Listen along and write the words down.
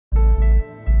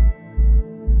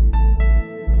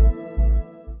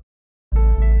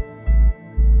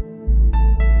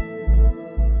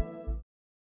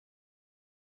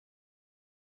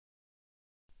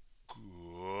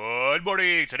Good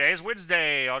morning. Today is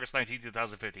Wednesday, August 19th,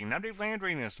 2015. I'm Dave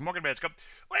Landry, and this market bets come.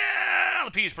 Well, the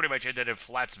P's pretty much ended in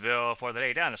Flatsville for the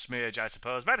day, down a smidge, I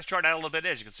suppose. Back to chart out a little bit,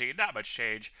 as you can see, not much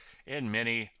change in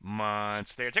many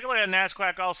months there. Take a look at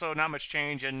NASDAQ, also not much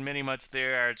change in many months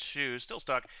there, too. Still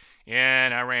stuck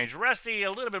in our range. Rusty,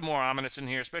 a little bit more ominous in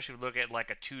here, especially if you look at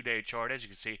like a 2-day chart, as you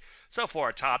can see. So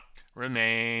far, top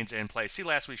remains in place. See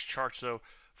last week's charts, though,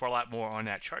 for a lot more on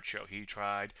that chart show. He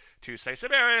tried to say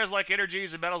some areas like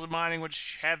energies and metals and mining,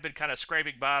 which have been kind of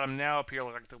scraping bottom, now appear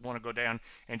like they want to go down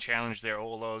and challenge their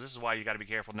old lows. This is why you got to be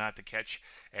careful not to catch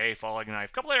a falling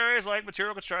knife. A couple areas like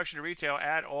material construction and retail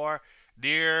at or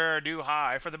near new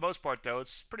high. For the most part, though,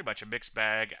 it's pretty much a mixed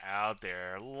bag out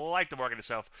there. Like the market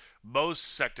itself, most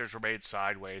sectors remain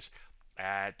sideways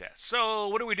at that. So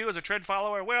what do we do as a trend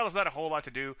follower? Well, there's not a whole lot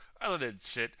to do other than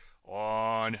sit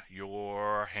on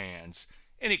your hands.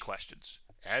 Any questions?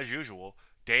 As usual,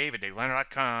 Dave at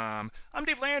DaveLandry.com. I'm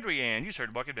Dave Landry, and you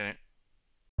heard Market Minute.